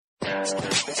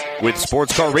With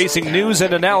sports car racing news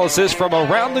and analysis from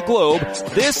around the globe,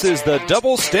 this is the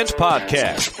Double Stint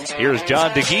Podcast. Here's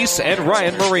John DeGeese and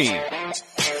Ryan Marine.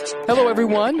 Hello,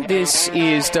 everyone. This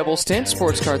is Double Stint,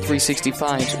 Sports Car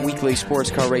 365's weekly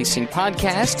sports car racing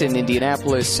podcast in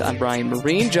Indianapolis. I'm Ryan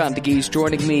Marine. John DeGeese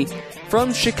joining me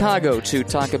from Chicago to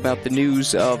talk about the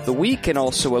news of the week and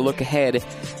also a look ahead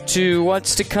to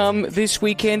what's to come this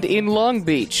weekend in Long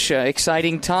Beach.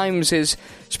 Exciting times as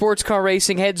sports car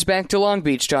racing heads back to Long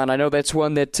Beach, John. I know that's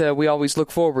one that we always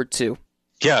look forward to.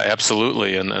 Yeah,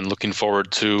 absolutely, and looking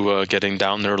forward to getting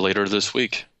down there later this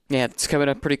week. Yeah, it's coming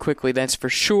up pretty quickly, that's for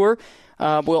sure.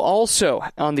 We'll also,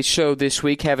 on the show this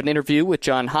week, have an interview with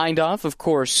John Hindhaugh, of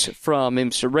course, from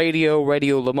IMSA Radio,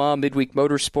 Radio Le Mans, Midweek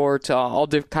Motorsport, all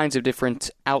kinds of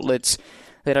different outlets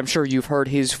that I'm sure you've heard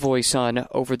his voice on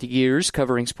over the years,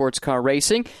 covering sports car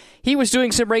racing. He was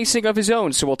doing some racing of his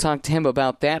own, so we'll talk to him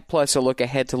about that, plus a look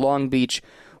ahead to Long Beach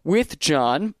with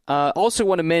John. Also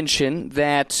want to mention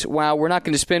that while we're not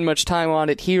going to spend much time on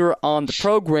it here on the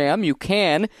program, you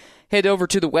can head over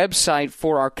to the website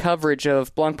for our coverage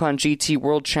of Blancpain GT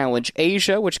World Challenge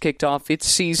Asia, which kicked off its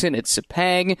season at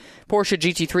Sepang, Porsche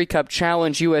GT3 Cup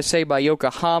Challenge USA by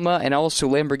Yokohama, and also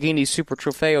Lamborghini Super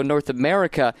Trofeo North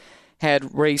America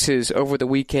had races over the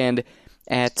weekend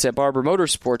at Barber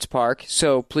Motorsports Park.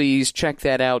 So please check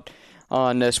that out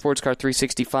on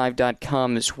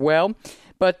sportscar365.com as well.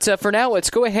 But for now, let's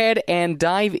go ahead and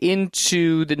dive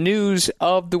into the news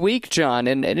of the week, John.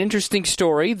 And an interesting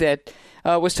story that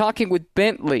was talking with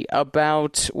Bentley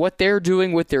about what they're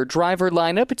doing with their driver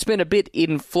lineup. It's been a bit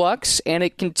in flux, and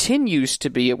it continues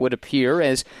to be, it would appear,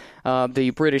 as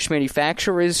the British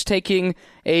manufacturer is taking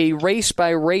a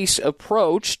race-by-race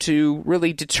approach to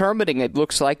really determining, it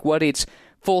looks like, what its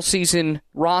full-season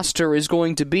roster is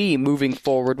going to be moving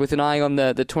forward, with an eye on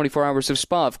the 24 Hours of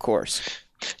Spa, of course.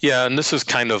 Yeah, and this is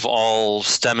kind of all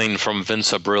stemming from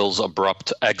Vince Abril's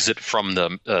abrupt exit from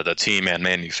the team and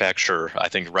manufacturer. I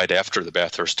think right after the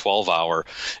Bathurst 12 Hour,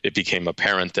 it became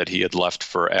apparent that he had left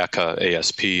for ACA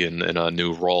ASP in a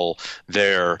new role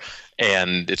there.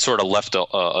 And it sort of left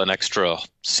an extra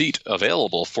seat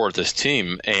available for this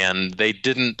team, and they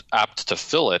didn't opt to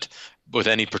fill it with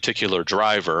any particular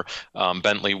driver.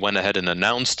 Bentley went ahead and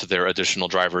announced their additional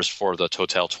drivers for the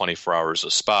Total 24 Hours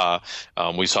of Spa.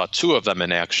 We saw two of them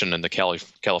in action in the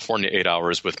California 8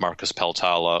 Hours with Marcus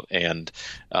Peltala and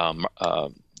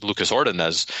Lucas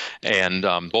Ordonez, and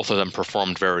both of them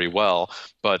performed very well.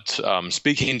 But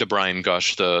speaking to Brian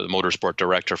Gush, the motorsport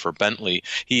director for Bentley,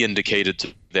 he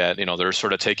indicated that they're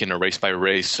sort of taking a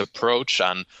race-by-race approach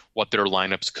on what their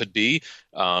lineups could be.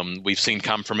 We've seen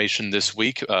confirmation this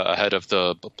week ahead of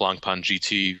the Blancpain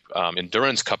GT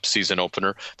Endurance Cup season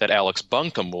opener that Alex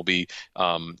Buncombe will be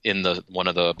in one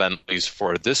of the Bentleys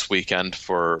for this weekend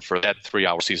for that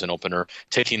 3-hour season opener,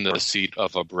 taking the seat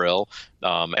of Abril.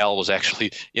 Al was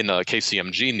actually in a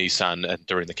KCMG Nissan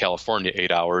during the California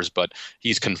 8 Hours, but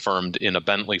he's confirmed in a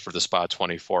Bentley for the Spa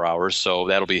 24 Hours, so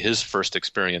that'll be his first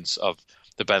experience of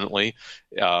the Bentley.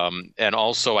 And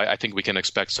also, I think we can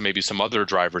expect maybe some other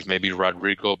drivers, maybe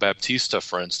Rodrigo Baptista,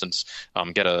 for instance,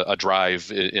 get a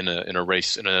drive in a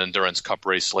race, in an Endurance Cup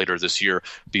race later this year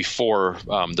before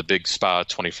the big Spa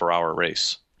 24-hour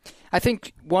race. I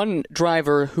think one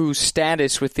driver whose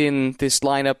status within this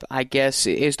lineup, I guess,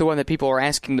 is the one that people are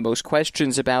asking the most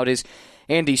questions about is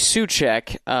Andy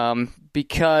Soucek,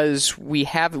 because we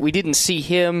didn't see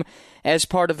him as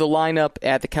part of the lineup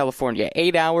at the California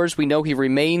 8 Hours. We know he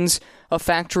remains a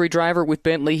factory driver with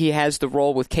Bentley. He has the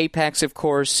role with K-Pax, of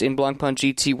course, in Blancpain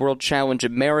GT World Challenge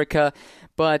America.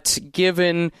 But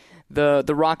given the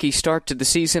rocky start to the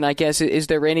season, I guess, is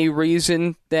there any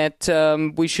reason that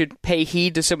we should pay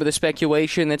heed to some of the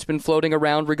speculation that's been floating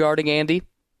around regarding Andy?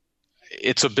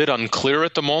 It's a bit unclear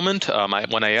at the moment.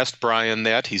 When I asked Brian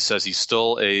that, he says he's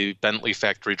still a Bentley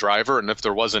factory driver, and if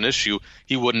there was an issue,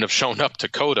 he wouldn't have shown up to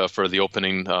COTA for the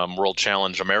opening World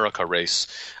Challenge America race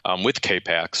with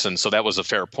K-Pax, and so that was a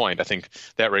fair point. I think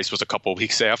that race was a couple of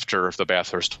weeks after the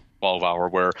Bathurst 12 Hour,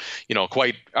 where,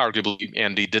 quite arguably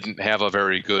Andy didn't have a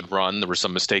very good run. There were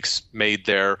some mistakes made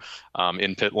there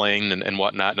in pit lane and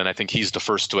whatnot, and I think he's the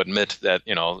first to admit that,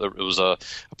 it was a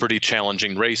pretty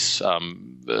challenging race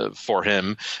for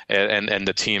him and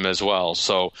the team as well.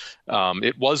 So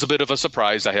it was a bit of a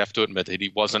surprise, I have to admit, that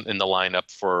he wasn't in the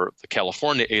lineup for the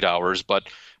California 8 Hours, but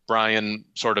Brian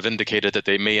sort of indicated that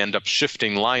they may end up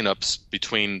shifting lineups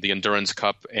between the Endurance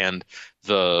Cup and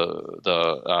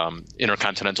the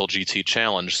Intercontinental GT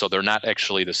Challenge, so they're not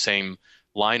actually the same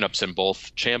lineups in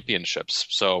both championships.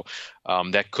 So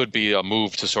that could be a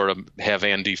move to sort of have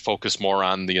Andy focus more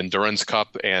on the Endurance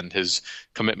Cup and his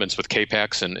commitments with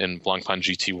K-Pax and Blancpain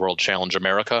GT World Challenge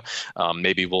America.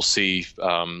 Maybe we'll see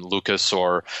Lucas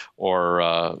or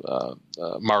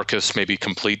Marcus maybe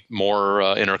complete more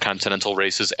intercontinental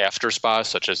races after Spa,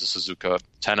 such as the Suzuka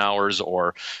 10 hours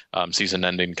or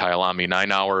season-ending Kyalami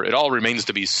 9 hour. It all remains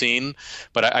to be seen,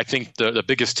 but I think the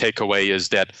biggest takeaway is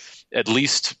that at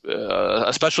least,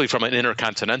 especially from an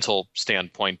intercontinental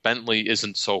standpoint, Bentley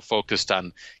isn't so focused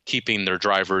on keeping their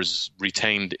drivers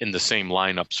retained in the same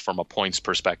lineups from a points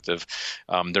perspective.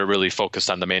 They're really focused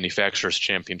on the Manufacturers'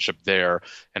 Championship there,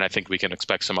 and I think we can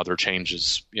expect some other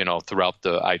changes, throughout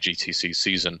the IGTC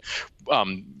season.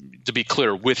 To be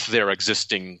clear, with their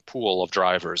existing pool of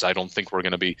drivers, I don't think we're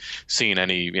going to be seeing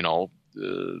any,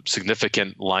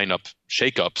 significant lineup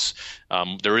shakeups.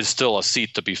 There is still a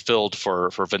seat to be filled for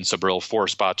Vince Abril for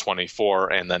Spa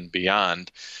 24 and then beyond.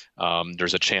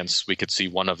 There's a chance we could see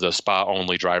one of the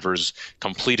Spa-only drivers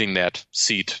completing that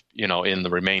seat, in the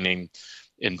remaining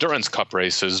Endurance Cup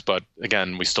races. But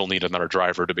again, we still need another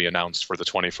driver to be announced for the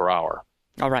 24-hour.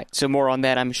 All right, so more on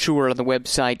that, I'm sure, on the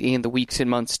website in the weeks and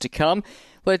months to come.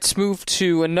 Let's move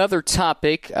to another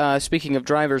topic. Speaking of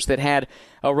drivers that had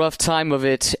a rough time of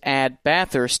it at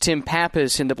Bathurst, Tim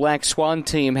Pappas in the Black Swan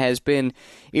team has been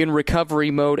in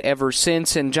recovery mode ever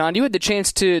since. And, John, you had the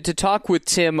chance to talk with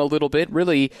Tim a little bit,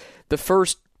 really the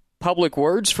first public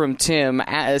words from Tim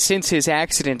since his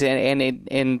accident, and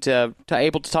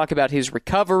able to talk about his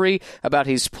recovery, about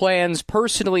his plans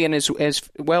personally, and as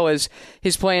well as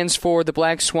his plans for the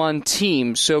Black Swan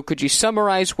team. So could you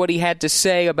summarize what he had to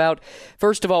say about,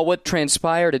 first of all, what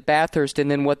transpired at Bathurst, and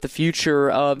then what the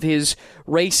future of his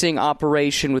racing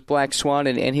operation with Black Swan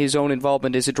and his own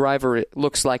involvement as a driver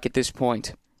looks like at this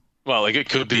point? Well, it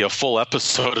could be a full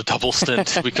episode, a double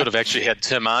stint. We could have actually had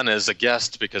Tim on as a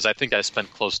guest, because I think I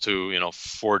spent close to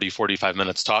 40, 45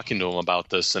 minutes talking to him about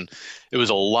this, and it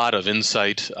was a lot of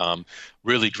insight.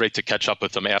 Really great to catch up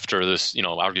with him after this,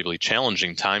 arguably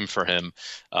challenging time for him.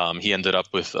 He ended up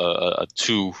with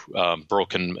two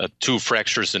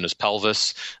fractures in his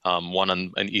pelvis, one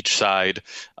on each side,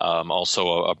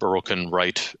 also a broken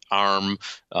right arm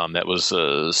that was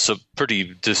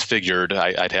pretty disfigured,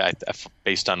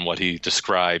 based on what he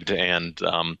described. And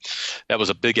that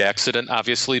was a big accident,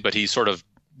 obviously, but he sort of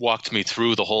walked me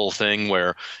through the whole thing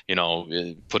where,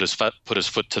 put his foot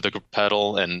to the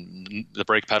pedal and the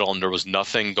brake pedal, and there was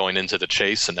nothing going into the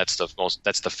chase. And that's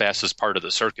the fastest part of the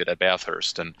circuit at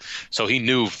Bathurst. And so he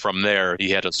knew from there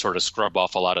he had to sort of scrub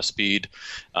off a lot of speed.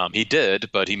 He did,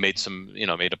 but he made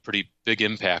made a pretty big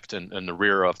impact in the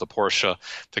rear of the Porsche.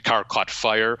 The car caught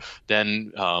fire.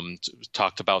 Then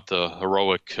talked about the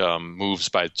heroic moves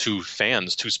by two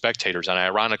spectators. And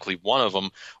ironically, one of them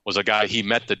was a guy he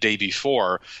met the day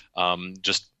before,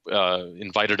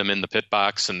 invited him in the pit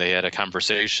box, and they had a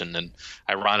conversation. And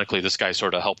ironically, this guy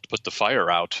sort of helped put the fire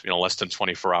out, less than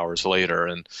 24 hours later.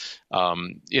 And,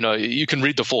 you can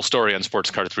read the full story on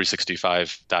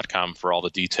sportscar365.com for all the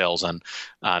details on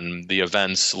the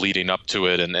events leading up to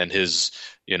it and his,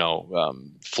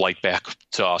 flight back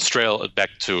to Australia, back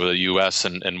to the U.S.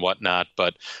 and whatnot.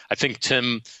 But I think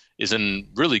Tim is in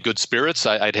really good spirits,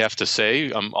 I'd have to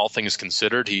say, all things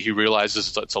considered. He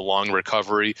realizes it's a long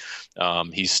recovery.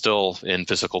 He's still in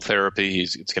physical therapy.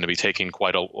 It's going to be taking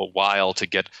quite a while to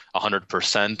get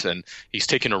 100%, and he's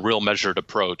taking a real measured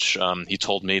approach. He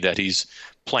told me that he's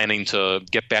planning to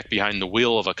get back behind the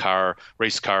wheel of a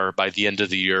race car by the end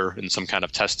of the year in some kind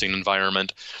of testing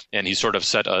environment. And he sort of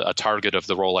set a target of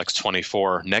the Rolex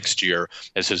 24 next year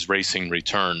as his racing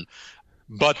return.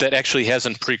 But that actually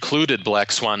hasn't precluded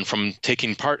Black Swan from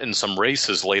taking part in some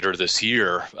races later this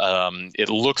year. It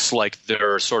looks like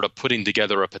they're sort of putting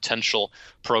together a potential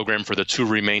program for the two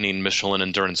remaining Michelin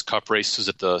Endurance Cup races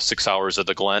at the 6 Hours of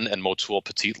the Glen and Motul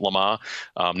Petit Le Mans.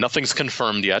 Nothing's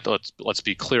confirmed yet. Let's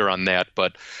be clear on that.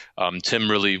 But Tim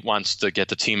really wants to get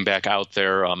the team back out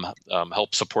there,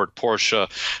 help support Porsche,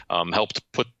 help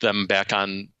put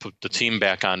the team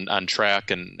back on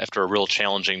track, and after a real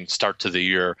challenging start to the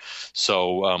year. So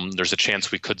there's a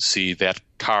chance we could see that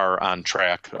car on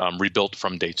track, rebuilt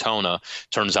from Daytona.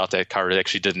 Turns out that car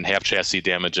actually didn't have chassis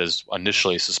damage as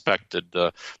initially suspected.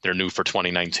 Their new for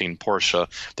 2019 Porsche.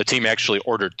 The team actually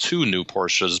ordered two new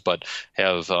Porsches, but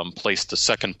have placed the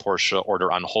second Porsche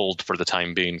order on hold for the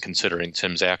time being, considering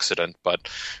Tim's accident. But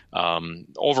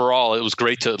overall, it was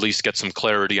great to at least get some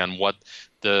clarity on what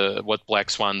Black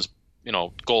Swan's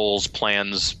goals,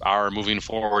 plans are moving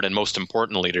forward, and most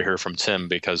importantly, to hear from Tim,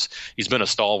 because he's been a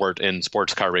stalwart in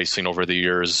sports car racing over the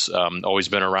years, always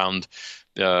been around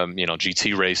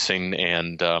GT racing,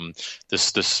 and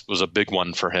this was a big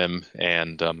one for him,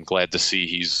 and I'm glad to see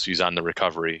he's on the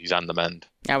recovery. He's on the mend.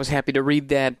 I was happy to read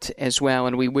that as well,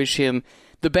 and we wish him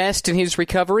the best in his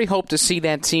recovery. Hope to see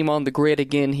that team on the grid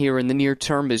again here in the near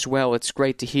term as well. It's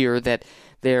great to hear that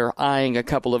they're eyeing a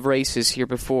couple of races here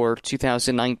before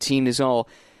 2019 is all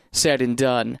said and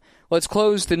done. Let's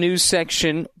close the news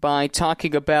section by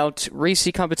talking about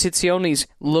Risi Competizione's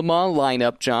Le Mans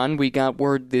lineup, John. We got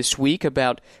word this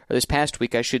past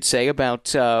week, I should say,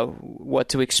 about what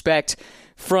to expect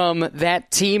from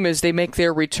that team as they make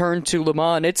their return to Le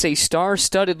Mans. It's a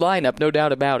star-studded lineup, no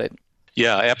doubt about it.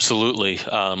 Yeah, absolutely.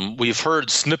 We've heard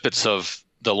snippets of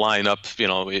the lineup,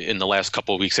 in the last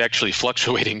couple of weeks, actually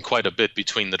fluctuating quite a bit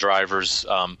between the drivers.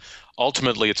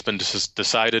 Ultimately, it's been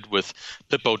decided with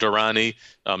Pipo Derani,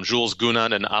 Jules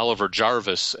Gounon, and Oliver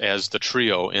Jarvis as the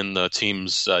trio in the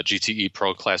team's GTE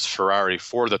Pro Class Ferrari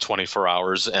for the 24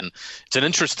 hours. And it's an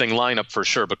interesting lineup for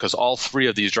sure, because all three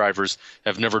of these drivers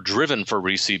have never driven for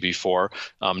Risi before.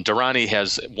 Derani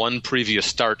has one previous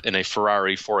start in a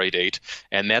Ferrari 488,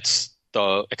 and that's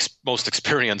the most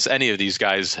experience any of these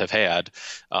guys have had.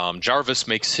 Jarvis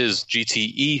makes his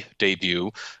GTE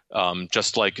debut,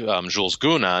 just like Jules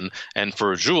Gounon, and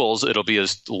for Jules, it'll be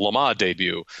his Le Mans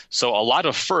debut. So a lot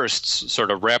of firsts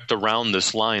sort of wrapped around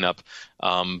this lineup,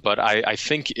 but I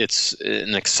think it's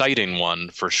an exciting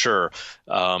one for sure.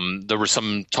 There was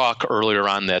some talk earlier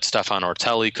on that Stefan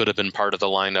Ortelli could have been part of the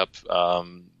lineup.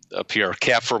 Pierre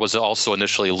Kaffer was also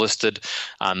initially listed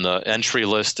on the entry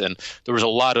list, and there was a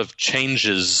lot of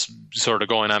changes sort of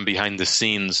going on behind the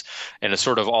scenes, and it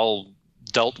sort of all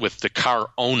dealt with the car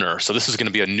owner. So this is going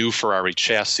to be a new Ferrari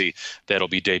chassis that'll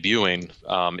be debuting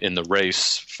in the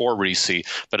race for Risi,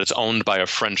 but it's owned by a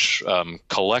French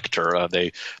collector.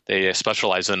 They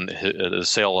specialize in the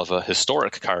sale of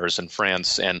historic cars in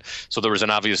France, and so there was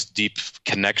an obvious deep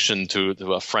connection to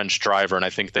a French driver, and I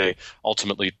think they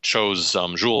ultimately chose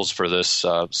Jules for this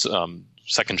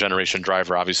second-generation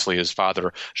driver. Obviously, his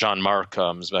father, Jean-Marc,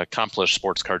 is an accomplished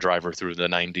sports car driver through the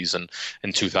 90s and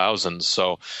 2000s.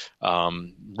 So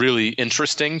really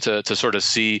interesting to sort of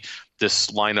see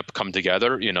this lineup come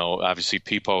together. Obviously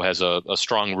Pipo has a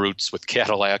strong roots with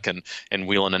Cadillac and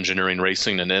Whelen Engineering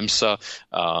Racing and IMSA.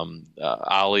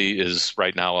 Ali is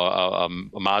right now a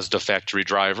Mazda factory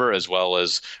driver, as well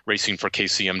as racing for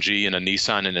KCMG and a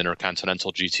Nissan and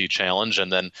Intercontinental GT Challenge.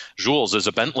 And then Jules is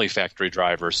a Bentley factory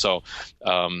driver. So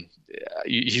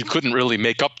you couldn't really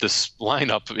make up this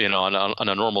lineup, on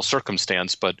a normal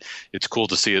circumstance, but it's cool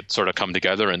to see it sort of come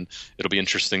together, and it'll be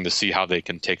interesting to see how they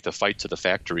can take the fight to the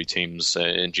factory teams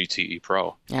in GTE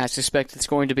Pro. Yeah, I suspect it's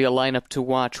going to be a lineup to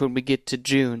watch when we get to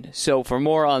June. So for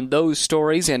more on those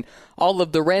stories and all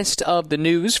of the rest of the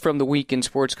news from the week in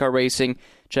sports car racing,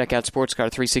 check out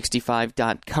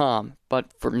sportscar365.com. But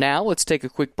for now, let's take a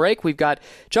quick break. We've got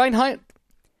John Hindhaugh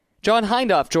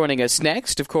joining us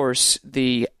next. Of course,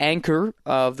 the anchor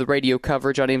of the radio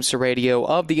coverage on IMSA Radio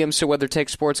of the IMSA WeatherTech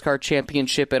Sports Car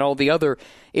Championship and all the other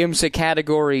IMSA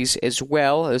categories as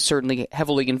well. Is certainly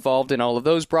heavily involved in all of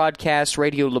those broadcasts,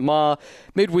 Radio Le Mans,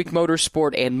 Midweek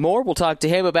Motorsport, and more. We'll talk to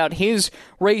him about his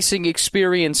racing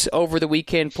experience over the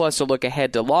weekend, plus a look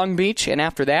ahead to Long Beach. And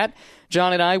after that,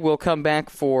 John and I will come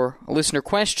back for a listener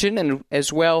question and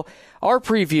as well our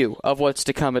preview of what's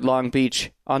to come at Long Beach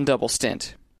on Double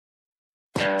Stint.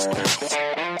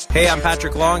 Hey, I'm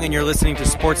Patrick Long, and you're listening to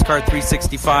Sports Car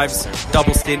 365's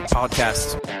Double Stint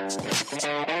podcast.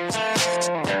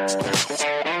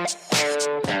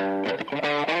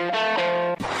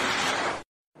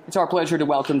 It's our pleasure to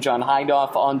welcome John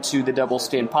Hindhaugh onto the Double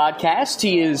Stint podcast.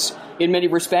 He is, in many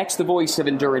respects, the voice of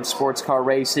endurance sports car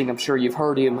racing. I'm sure you've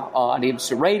heard him on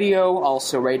IMSA Radio,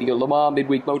 also Radio Le Mans,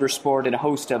 Midweek Motorsport, and a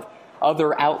host of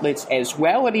other outlets as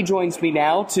well. And he joins me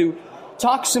now to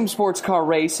talk some sports car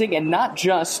racing and not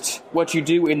just what you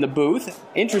do in the booth.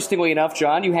 Interestingly enough,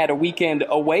 John, you had a weekend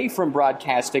away from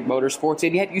broadcasting motorsports,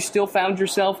 and yet you still found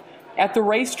yourself at the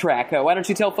racetrack. Why don't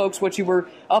you tell folks what you were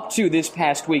up to this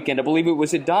past weekend? I believe it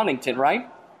was at Donington, right?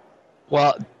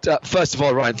 Well, first of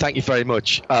all, Ryan, thank you very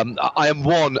much. I am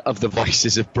one of the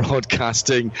voices of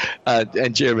broadcasting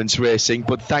endurance racing,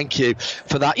 but thank you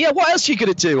for that. Yeah, what else are you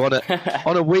going to do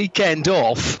on a weekend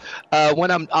off when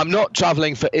I'm not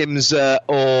travelling for IMSA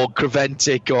or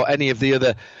Creventic or any of the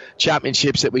other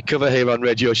championships that we cover here on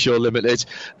Radio Show Limited?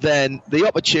 Then the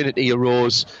opportunity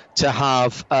arose to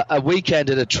have a weekend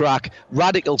at a track.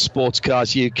 Radical Sports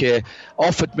Cars UK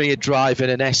offered me a drive in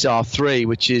an SR3,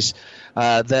 which is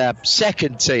their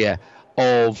second tier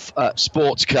of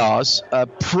sports cars,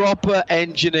 proper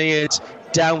engineered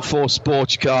downforce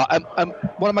sports car.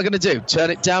 What am I going to do? Turn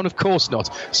it down? Of course not.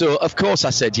 So, of course, I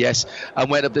said yes and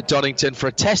went up to Donington for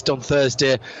a test on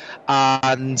Thursday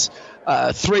and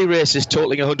 3 races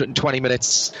totaling 120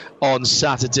 minutes on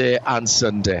Saturday and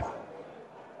Sunday.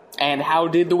 And how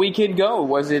did the weekend go?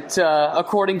 Was it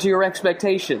according to your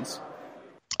expectations?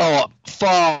 Oh,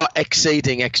 far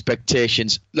exceeding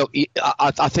expectations. Look,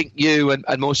 I think you and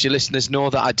most of your listeners know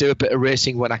that I do a bit of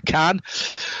racing when I can,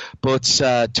 but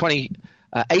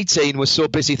 2018 was so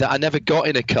busy that I never got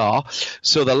in a car.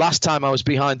 So the last time I was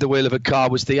behind the wheel of a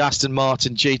car was the Aston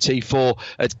Martin GT4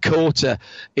 at COTA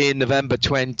in November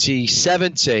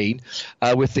 2017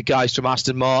 with the guys from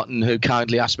Aston Martin who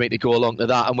kindly asked me to go along to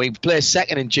that. And we placed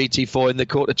second in GT4 in the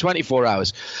COTA 24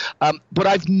 hours. But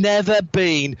I've never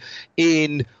been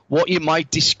in what you might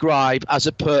describe as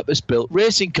a purpose-built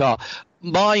racing car.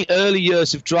 My early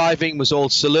years of driving was all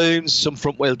saloons, some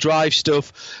front-wheel drive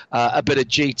stuff, a bit of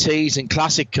GTs and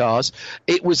classic cars.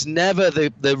 It was never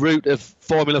the route of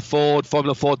Formula Ford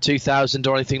 2000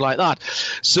 or anything like that.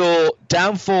 So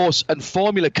downforce and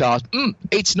Formula cars,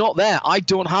 it's not there. I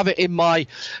don't have it in my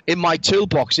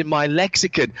toolbox, in my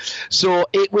lexicon. So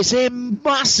it was a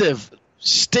massive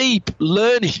steep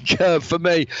learning curve for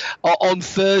me on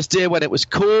Thursday when it was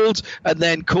cold and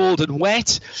then cold and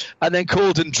wet and then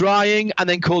cold and drying and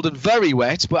then cold and very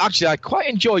wet. But actually I quite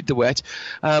enjoyed the wet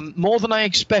more than I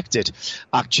expected,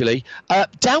 actually.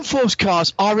 Downforce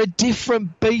cars are a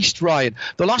different beast, Ryan.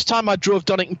 The last time I drove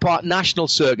Donington Park National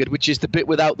Circuit, which is the bit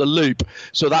without the loop,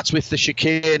 so that's with the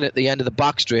chicane at the end of the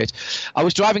back straight, I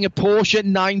was driving a Porsche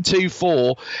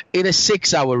 924 in a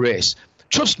 6-hour race.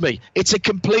 Trust me, it's a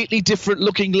completely different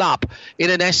looking lap in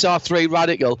an SR3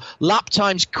 Radical. Lap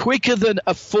times quicker than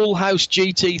a full house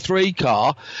GT3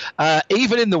 car,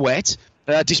 even in the wet,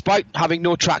 despite having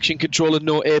no traction control and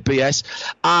no ABS.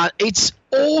 It's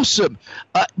awesome,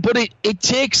 but it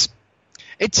takes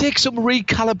some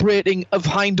recalibrating of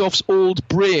Hindhaug's old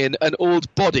brain and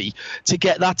old body to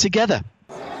get that together.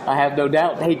 I have no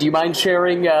doubt. Hey, do you mind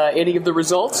sharing any of the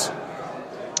results?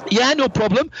 Yeah, no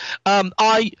problem.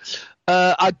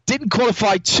 I didn't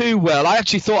qualify too well. I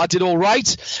actually thought I did all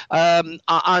right. And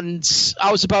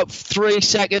I was about 4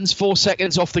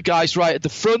 seconds off the guys right at the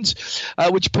front,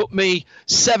 which put me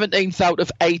 17th out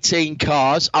of 18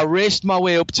 cars. I raced my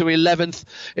way up to 11th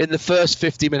in the first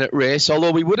 50-minute race,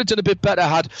 although we would have done a bit better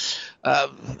had...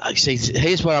 I see.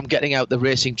 Here's where I'm getting out the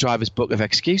racing driver's book of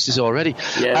excuses already.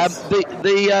 Yes.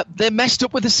 They messed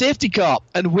up with the safety car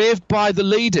and waved by the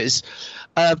leaders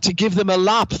to give them a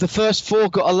lap. The first 4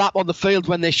 got a lap on the field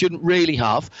when they shouldn't really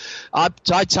have. I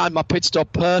timed my pit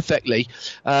stop perfectly.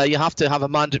 You have to have a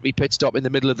mandatory pit stop in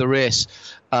the middle of the race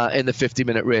in the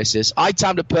 50-minute races. I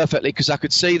timed it perfectly because I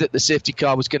could see that the safety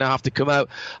car was going to have to come out.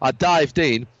 I dived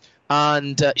in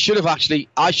and I should have actually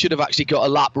got a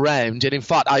lap round. And in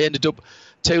fact, I ended up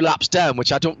 2 laps down,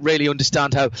 which I don't really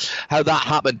understand how that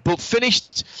happened. But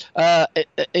finished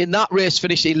in that race,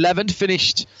 finished 11th,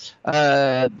 finished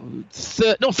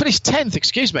 10th,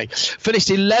 excuse me. Finished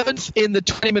 11th in the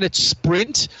 20-minute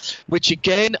sprint, which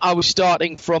again, I was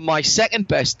starting from my second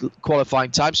best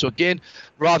qualifying time. So again,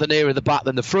 rather nearer the back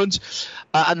than the front.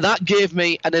 And that gave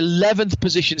me an 11th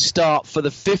position start for the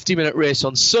 50-minute race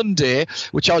on Sunday,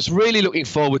 which I was really looking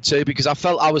forward to because I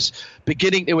felt I was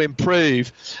beginning to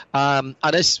improve. And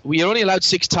as we are only allowed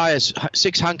 6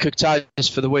 Hankook tyres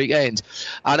for the weekend,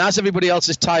 and as everybody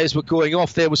else's tyres were going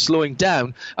off, they were slowing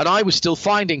down, and I was still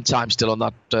finding time still on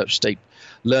that steep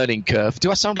learning curve. Do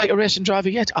I sound like a racing driver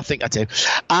yet? I think I do.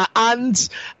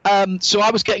 So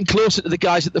I was getting closer to the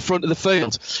guys at the front of the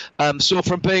field. So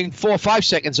from being 4 or 5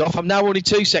 seconds off, I'm now only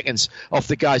 2 seconds off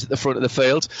the guys at the front of the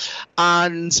field.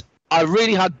 And I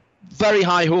really had very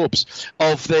high hopes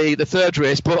of the third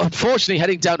race, but unfortunately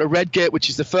heading down to Redgate, which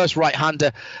is the first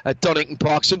right-hander at Donington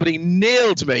Park, somebody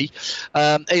nailed me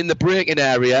in the braking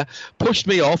area, pushed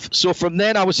me off. So from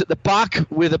then I was at the back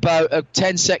with about a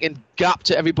 10-second gap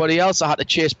to everybody else. I had to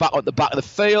chase back on the back of the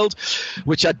field,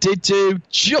 which I did do.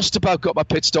 Just about got my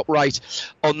pit stop right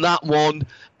on that one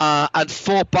and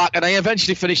fought back, and I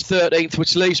eventually finished 13th,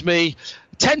 which leaves me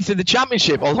 10th in the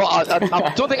championship, although I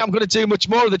don't think I'm going to do much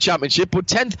more of the championship, but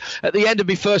 10th at the end of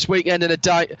my first weekend in a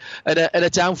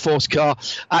downforce car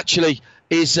actually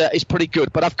is pretty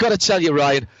good. But I've got to tell you,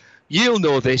 Ryan, you'll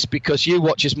know this because you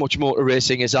watch as much motor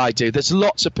racing as I do. There's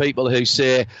lots of people who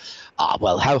say,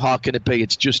 well, how hard can it be?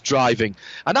 It's just driving.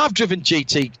 And I've driven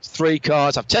GT3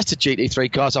 cars, I've tested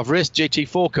GT3 cars, I've raced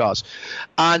GT4 cars.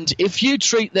 And if you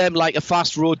treat them like a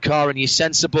fast road car and you're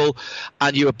sensible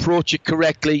and you approach it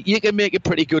correctly, you can make a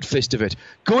pretty good fist of it.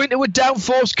 Go into a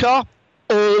downforce car,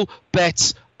 all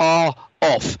bets are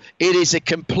off. It is a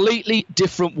completely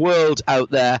different world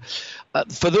out there.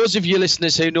 For those of you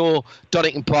listeners who know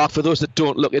Donington Park, for those that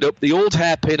don't, look it up. The old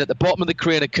hairpin at the bottom of the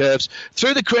Craner Curves,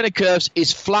 through the Craner Curves,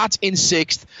 is flat in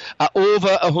sixth at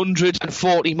over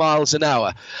 140 miles an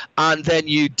hour. And then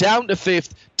you down to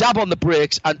fifth, dab on the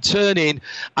brakes and turn in,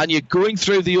 and you're going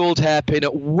through the old hairpin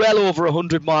at well over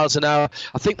 100 miles an hour.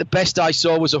 I think the best I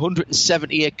saw was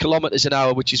 178 kilometres an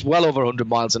hour, which is well over 100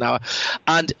 miles an hour.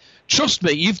 And trust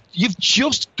me, you've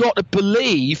just got to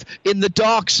believe in the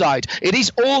dark side. It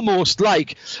is almost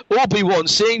like Obi-Wan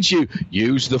saying to you,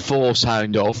 use the force,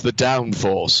 hound off the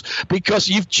downforce, because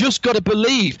you've just got to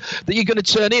believe that you're going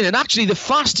to turn in. And actually, the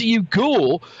faster you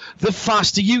go, the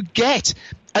faster you get.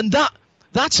 And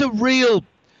that's a real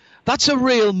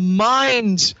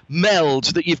mind meld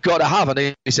that you've got to have. And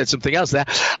I said something else there.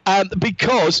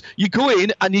 Because you go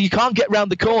in and you can't get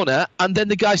round the corner, and then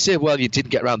the guy says, well, you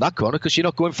didn't get round that corner because you're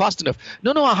not going fast enough.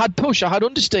 No, I had push, I had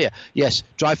understeer. Yes,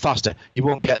 drive faster. You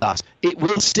won't get that. It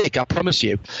will stick, I promise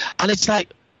you. And it's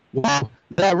like, wow,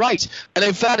 they're right. And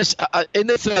in fairness, in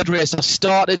the third race, I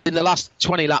started in the last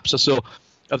 20 laps or so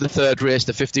of the third race,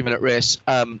 the 50-minute race.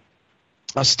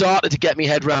 I started to get my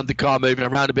head around the car moving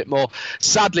around a bit more.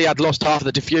 Sadly, I'd lost half of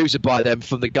the diffuser by then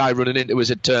from the guy running into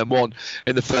us at turn one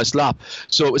in the first lap.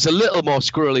 So it was a little more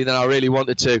squirrely than I really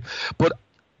wanted to. But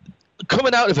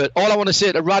coming out of it, all I want to say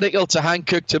to Radical, to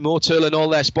Hankook, to Motul and all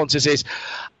their sponsors is,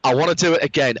 I want to do it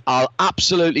again. I'll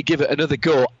absolutely give it another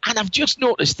go. And I've just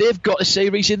noticed they've got a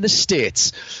series in the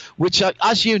States, which,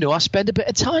 as you know, I spend a bit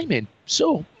of time in.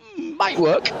 So might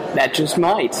work. That just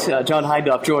might. John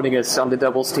Hindhaugh joining us on the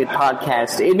Double Stint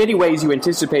podcast. In many ways, you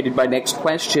anticipated my next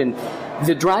question.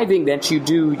 The driving that you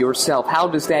do yourself, how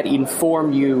does that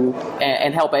inform you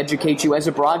and help educate you as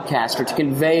a broadcaster to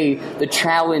convey the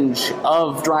challenge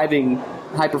of driving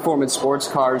high-performance sports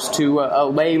cars to a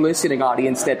lay listening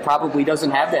audience that probably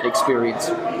doesn't have that experience?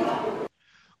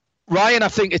 Ryan, I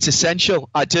think it's essential.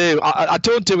 I do. I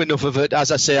don't do enough of it,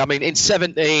 as I say. I mean, in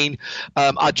 17,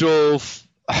 I drove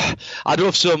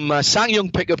some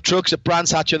SsangYong pickup trucks at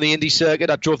Brands Hatch on the Indy circuit.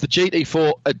 I drove the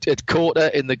GT4 at Coulter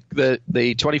in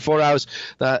the 24 hours,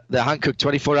 the Hankook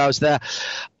 24 hours there.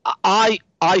 I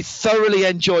thoroughly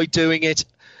enjoy doing it.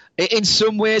 In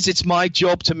some ways, it's my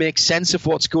job to make sense of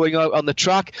what's going on the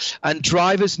track, and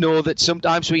drivers know that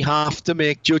sometimes we have to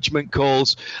make judgment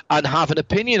calls and have an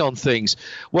opinion on things.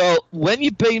 Well, when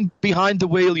you've been behind the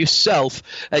wheel yourself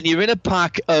and you're in a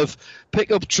pack of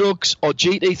pickup trucks or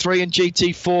GT3 and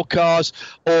GT4 cars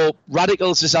or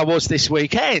radicals, as I was this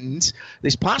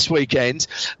past weekend,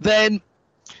 then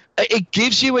it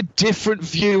gives you a different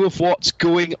view of what's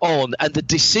going on and the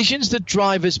decisions that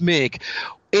drivers make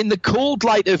in the cold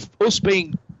light of us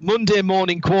being Monday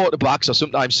morning quarterbacks, or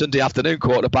sometimes Sunday afternoon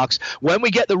quarterbacks, when we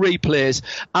get the replays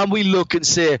and we look and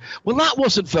say, well, that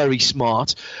wasn't very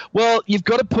smart. Well, you've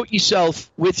got to put yourself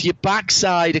with your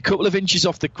backside a couple of inches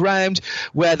off the ground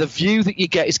where the view that you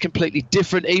get is completely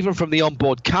different, even from the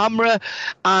onboard camera,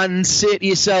 and say to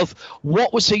yourself,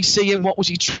 what was he seeing? What was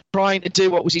he trying to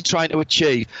do? What was he trying to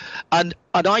achieve? And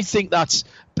I think that's,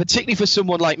 particularly for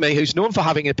someone like me who's known for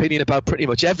having an opinion about pretty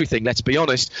much everything, let's be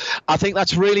honest, I think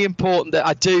that's really important that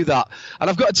I do that. And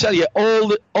I've got to tell you,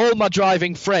 all my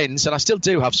driving friends, and I still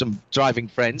do have some driving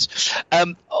friends,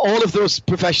 all of those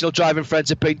professional driving friends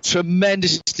have been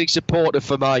tremendously supportive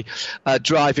for my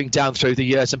driving down through the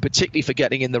years, and particularly for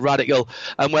getting in the Radical.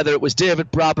 And whether it was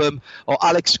David Brabham or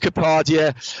Alex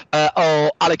Kapadia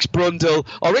or Alex Brundle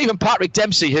or even Patrick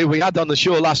Dempsey, who we had on the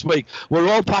show last week, we're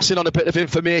all passing on a bit of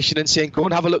information and saying, go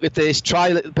and have a look at this, try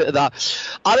a little bit of that.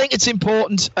 I think it's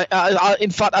important.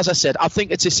 In fact, as I said, I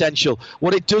think it's essential.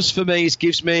 What it does for me is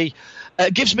gives me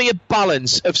a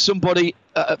balance of somebody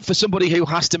for somebody who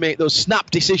has to make those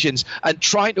snap decisions and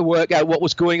trying to work out what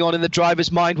was going on in the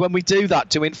driver's mind when we do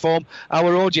that to inform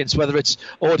our audience, whether it's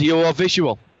audio or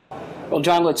visual. Well,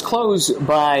 John, let's close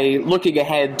by looking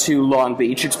ahead to Long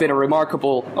Beach. It's been a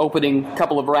remarkable opening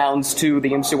couple of rounds to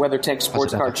the IMSA WeatherTech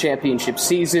Sports Car Championship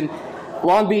season.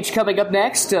 Long Beach coming up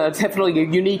next, definitely a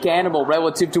unique animal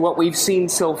relative to what we've seen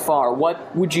so far.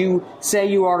 What would you say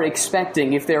you are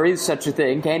expecting, if there is such a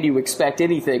thing? Can you expect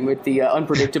anything with the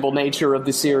unpredictable nature of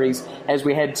the series as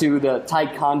we head to the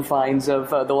tight confines of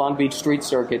the Long Beach street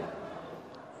circuit?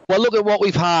 Well, look at what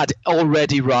we've had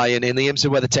already, Ryan, in the IMSA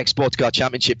WeatherTech Sports Car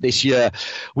Championship this year.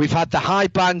 We've had the high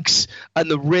banks and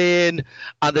the rain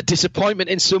and the disappointment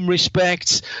in some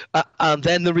respects, and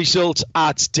then the result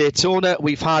at Daytona.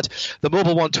 We've had the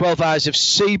Mobil 1 12 Hours of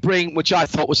Sebring, which I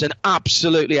thought was an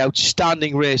absolutely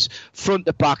outstanding race, front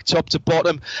to back, top to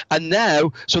bottom. And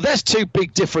now, so there's two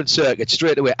big different circuits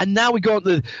straight away. And now we go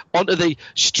onto the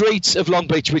streets of Long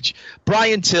Beach, which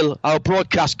Brian Till, our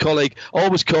broadcast colleague,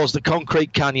 always calls the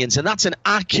Concrete Canyon. And that's an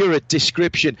accurate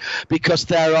description because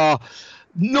there are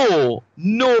no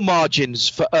margins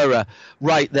for error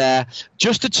right there.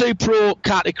 Just the two pro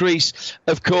categories,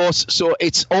 of course, so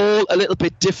it's all a little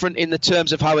bit different in the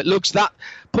terms of how it looks. That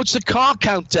puts the car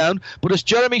count down, but as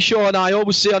Jeremy Shaw and I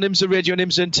always say on IMSA Radio and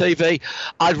IMSA TV,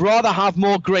 I'd rather have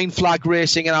more green flag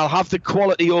racing, and I'll have the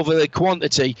quality over the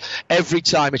quantity every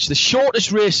time. It's the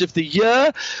shortest race of the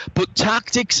year, but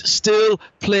tactics still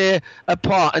play a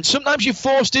part, and sometimes you're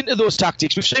forced into those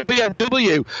tactics. We've seen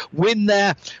BMW win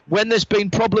there when there's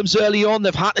been problems early on.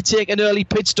 They've had to take an early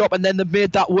pit stop, and then they've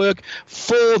made that work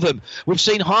for them. We've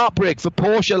seen heartbreak for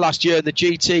Porsche last year in the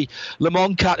GT Le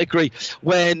Mans category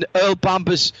when Earl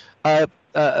Bamber's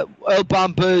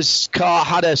car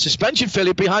had a suspension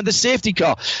failure behind the safety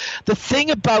car. The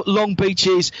thing about Long Beach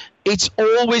is it's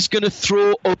always going to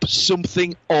throw up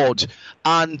something odd,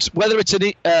 and whether it's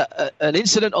an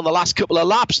incident on the last couple of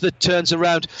laps that turns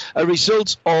around a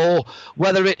result, or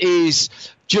whether it is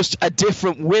just a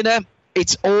different winner,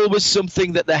 it's always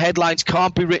something that the headlines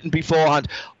can't be written beforehand.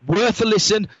 Worth a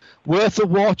listen, worth a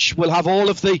watch. We'll have all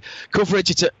of the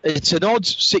coverage. It's an odd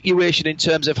situation in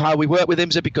terms of how we work with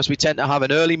IMSA because we tend to have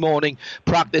an early morning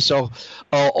practice or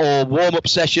warm-up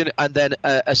session and then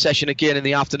a session again in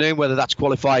the afternoon, whether that's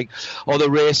qualifying or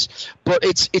the race. But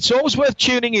it's always worth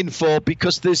tuning in for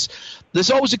because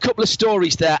there's always a couple of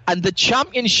stories there, and the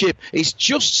championship is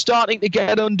just starting to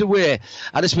get underway.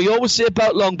 And as we always say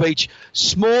about Long Beach,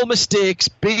 small mistakes,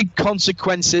 big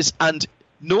consequences, and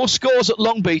no scores at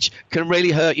Long Beach can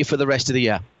really hurt you for the rest of the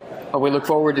year. Well, we look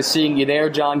forward to seeing you there,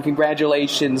 John.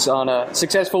 Congratulations on a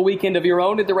successful weekend of your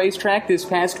own at the racetrack this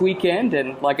past weekend.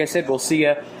 And like I said, we'll see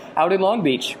you out in Long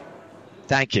Beach.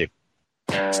 Thank you.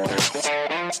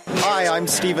 Hi, I'm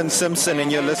Steven Simpson,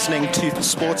 and you're listening to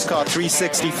Sports Car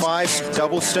 365's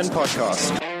Double Stint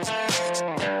Podcast.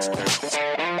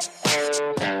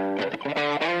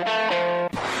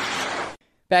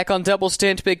 Back on Double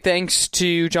Stint, big thanks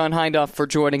to John Hindhaugh for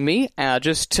joining me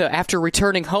just after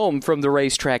returning home from the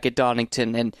racetrack at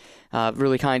Donington, and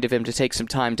really kind of him to take some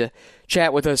time to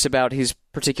chat with us about his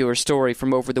particular story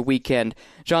from over the weekend.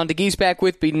 John DeGee's back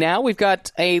with me now. We've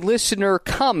got a listener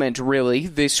comment, really,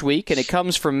 this week, and it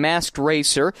comes from Masked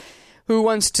Racer, who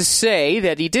wants to say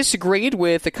that he disagreed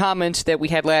with the comment that we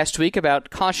had last week about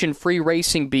caution-free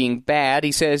racing being bad.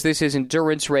 He says this is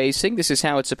endurance racing. This is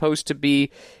how it's supposed to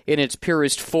be in its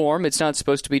purest form. It's not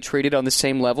supposed to be treated on the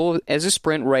same level as a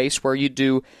sprint race where you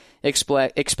do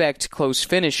expect close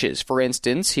finishes. For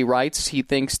instance, he writes he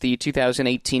thinks the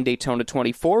 2018 Daytona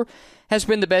 24 has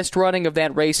been the best running of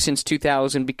that race since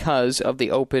 2000 because of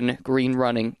the open green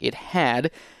running it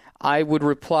had. I would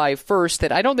reply first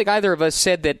that I don't think either of us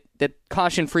said that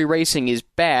caution-free racing is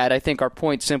bad. I think our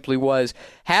point simply was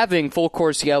having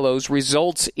full-course yellows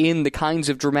results in the kinds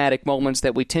of dramatic moments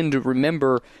that we tend to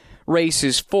remember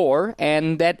races for,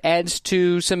 and that adds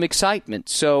to some excitement.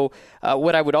 So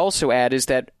what I would also add is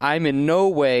that I'm in no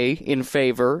way in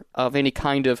favor of any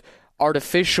kind of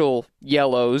artificial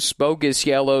yellows, bogus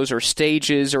yellows or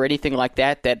stages or anything like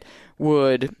that that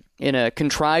would, in a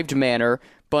contrived manner,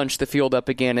 bunch the field up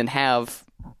again and have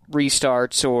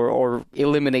restarts or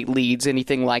eliminate leads,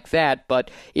 anything like that. But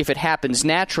if it happens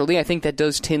naturally, I think that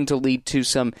does tend to lead to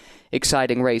some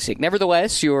exciting racing.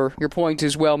 Nevertheless, your point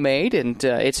is well made, and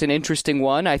it's an interesting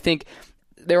one. I think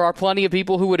there are plenty of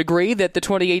people who would agree that the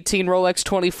 2018 Rolex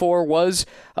 24 was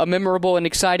a memorable and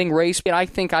exciting race. I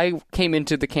think I came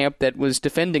into the camp that was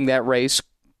defending that race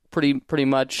pretty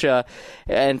much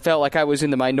and felt like I was in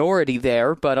the minority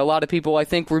there. But a lot of people, I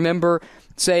think, remember,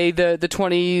 say, the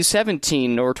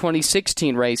 2017 or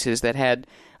 2016 races that had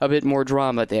a bit more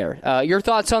drama there. Your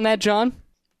thoughts on that, John?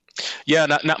 Yeah,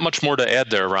 not much more to add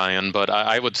there, Ryan, but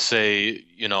I would say,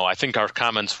 I think our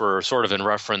comments were sort of in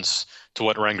reference to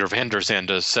what Renger van der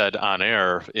Zande said on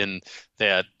air, in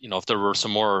that, if there were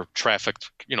some more traffic,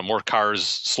 more cars,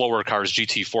 slower cars,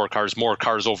 GT4 cars, more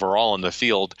cars overall in the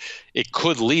field, it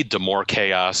could lead to more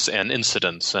chaos and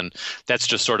incidents. And that's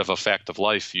just sort of a fact of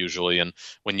life usually. And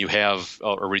when you have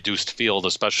a reduced field,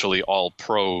 especially all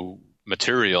pro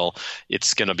material,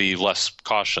 it's going to be less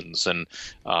cautions. And,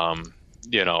 I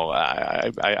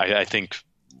think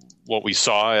what we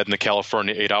saw in the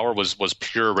California 8 Hour was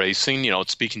pure racing.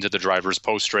 Speaking to the drivers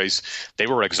post-race, they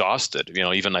were exhausted.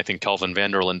 Even I think Kelvin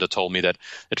van der Linde told me that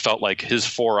it felt like his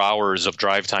 4 hours of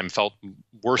drive time felt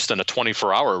worse than a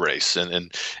 24-hour race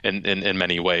in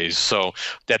many ways. So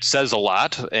that says a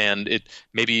lot, and it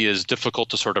maybe is difficult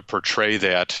to sort of portray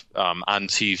that on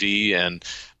TV and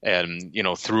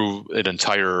through an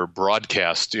entire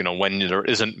broadcast, when there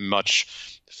isn't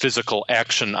much physical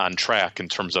action on track in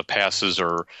terms of passes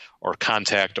or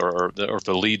contact or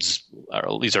the leads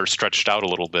are stretched out a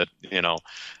little bit, and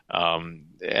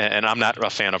I'm not a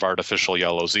fan of artificial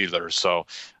yellows either. So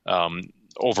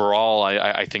overall,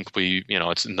 I think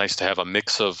it's nice to have a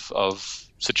mix of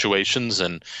situations.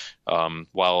 And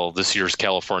while this year's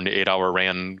California 8 Hour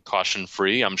ran caution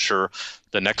free, I'm sure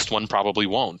the next one probably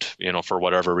won't, for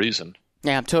whatever reason.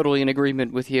 Yeah, I'm totally in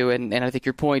agreement with you, and I think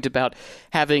your point about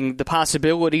having the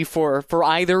possibility for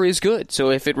either is good. So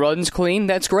if it runs clean,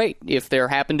 that's great. If there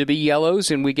happen to be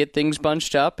yellows and we get things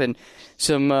bunched up and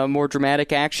some more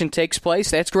dramatic action takes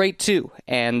place, that's great too.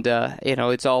 And,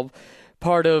 it's all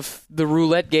part of the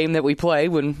roulette game that we play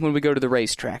when we go to the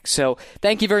racetrack. So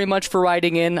thank you very much for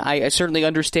writing in. I certainly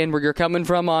understand where you're coming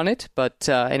from on it, but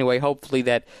anyway, hopefully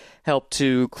that helped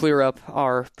to clear up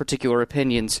our particular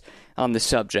opinions on the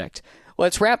subject.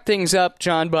 Let's wrap things up,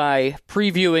 John, by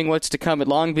previewing what's to come at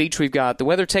Long Beach. We've got the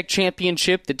WeatherTech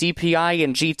Championship, the DPI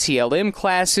and GTLM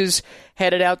classes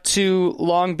headed out to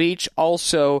Long Beach.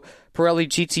 Also, Pirelli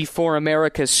GT4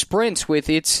 America Sprint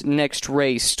with its next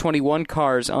race. 21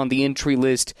 cars on the entry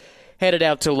list headed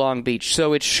out to Long Beach.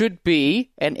 So it should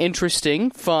be an interesting,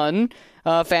 fun,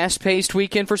 fast-paced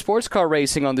weekend for sports car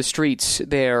racing on the streets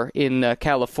there in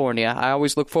California. I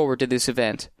always look forward to this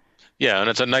event. Yeah, and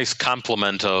it's a nice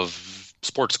complement of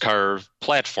sports car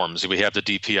platforms. We have the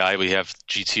DPI, we have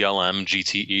GTLM,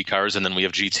 GTE cars, and then we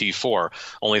have GT4.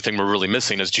 Only thing we're really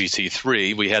missing is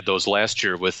GT3. We had those last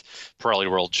year with Pirelli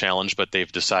World Challenge, but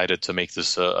they've decided to make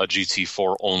this a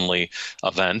GT4 only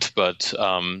event, but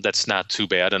that's not too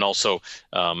bad. And also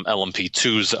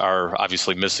LMP2s are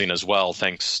obviously missing as well,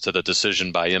 thanks to the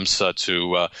decision by IMSA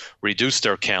to reduce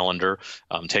their calendar,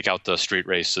 take out the street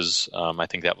races. I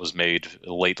think that was made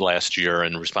late last year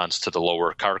in response to the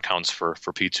lower car counts for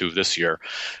P2 this year.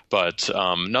 But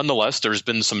nonetheless, there's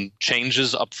been some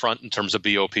changes up front in terms of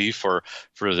BOP for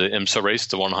the IMSA race,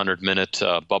 the 100-minute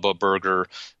Bubba Burger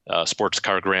Sports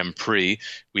Car Grand Prix.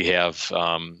 We have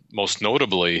most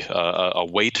notably a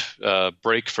weight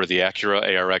break for the Acura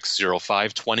ARX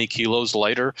 05, 20 kilos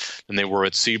lighter than they were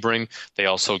at Sebring. They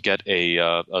also get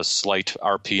a slight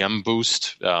RPM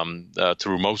boost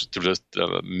through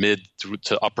the mid through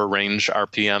to upper range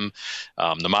RPM.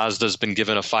 The Mazda's been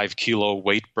given a 5-kilo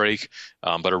weight break,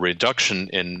 but a reduction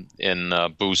in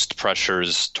boost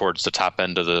pressures towards the top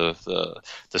end of the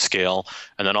scale.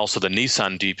 And then also the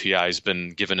Nissan DPI has been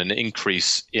given an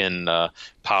increase in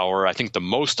power. I think the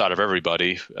most out of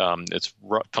everybody. It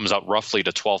comes out roughly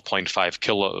to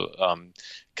 12.5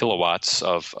 kilowatts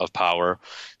of power.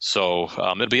 So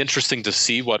it'll be interesting to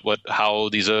see how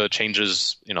these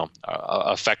changes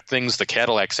affect things. The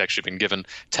Cadillac's actually been given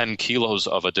 10 kilos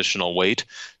of additional weight.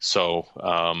 So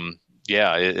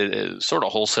it sort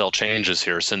of wholesale changes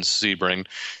here since Sebring.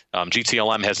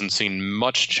 GTLM hasn't seen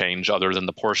much change other than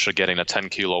the Porsche getting a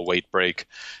 10-kilo weight break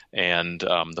and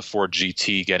the Ford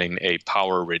GT getting a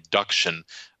power reduction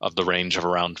of the range of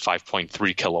around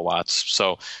 5.3 kilowatts.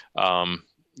 So,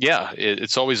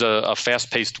 it's always a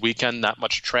fast-paced weekend, not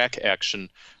much track action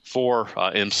for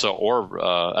IMSA or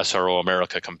SRO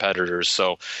America competitors.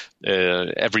 So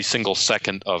every single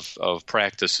second of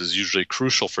practice is usually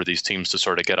crucial for these teams to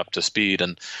sort of get up to speed.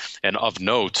 And of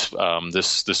note,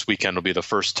 this weekend will be the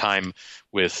first time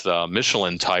with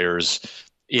Michelin tires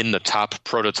in the top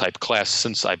prototype class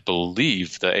since I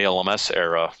believe the ALMS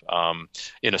era,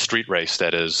 in a street race.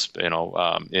 That is,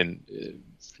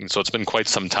 so it's been quite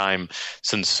some time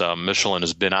since Michelin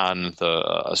has been on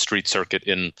the street circuit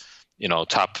in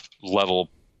top level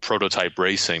prototype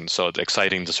racing. So it's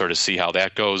exciting to sort of see how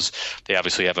that goes. They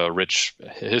obviously have a rich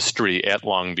history at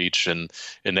Long Beach in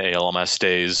the ALMS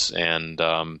days, and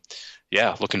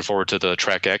looking forward to the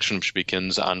track action, which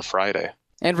begins on Friday.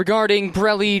 And regarding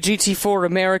Pirelli GT4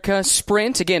 America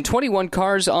Sprint, again, 21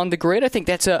 cars on the grid. I think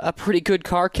that's a pretty good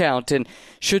car count and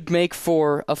should make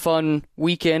for a fun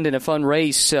weekend and a fun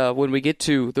race when we get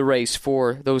to the race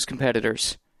for those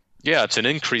competitors. Yeah, it's an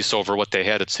increase over what they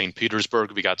had at St.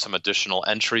 Petersburg. We got some additional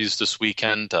entries this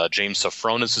weekend. James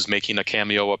Safronis is making a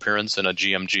cameo appearance in a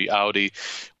GMG Audi.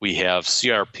 We have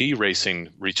CRP Racing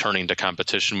returning to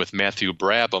competition with Matthew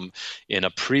Brabham in a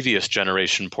previous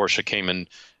generation Porsche Cayman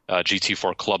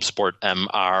GT4 Club Sport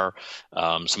MR,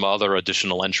 some other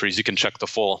additional entries. You can check the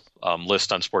full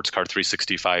list on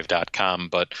sportscar365.com.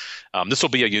 But this will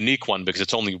be a unique one because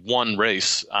it's only one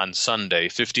race on Sunday,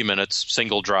 50 minutes,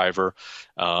 single driver,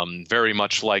 very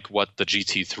much like what the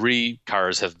GT3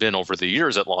 cars have been over the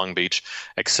years at Long Beach,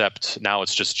 except now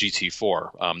it's just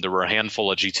GT4. There were a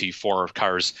handful of GT4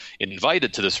 cars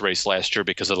invited to this race last year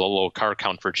because of the low car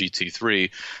count for GT3,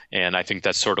 and I think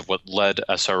that's sort of what led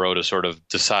SRO to sort of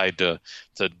decide to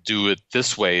do it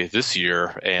this way this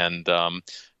year, and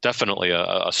definitely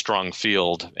a strong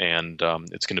field, and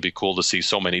it's going to be cool to see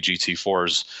so many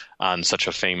GT4s on such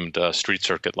a famed street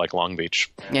circuit like Long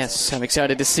Beach. Yes, I'm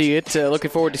excited to see it. Looking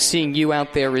forward to seeing you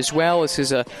out there as well. This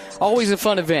is always a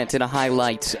fun event and a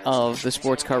highlight of the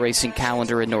sports car racing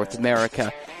calendar in North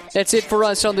America. That's it for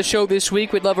us on the show this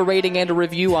week. We'd love a rating and a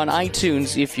review on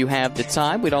iTunes if you have the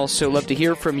time. We'd also love to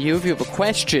hear from you if you have a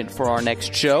question for our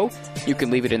next show. You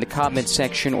can leave it in the comments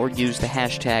section or use the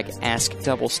hashtag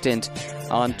AskDoubleStint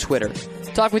on Twitter.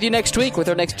 Talk with you next week with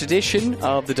our next edition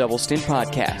of the Double Stint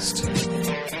Podcast.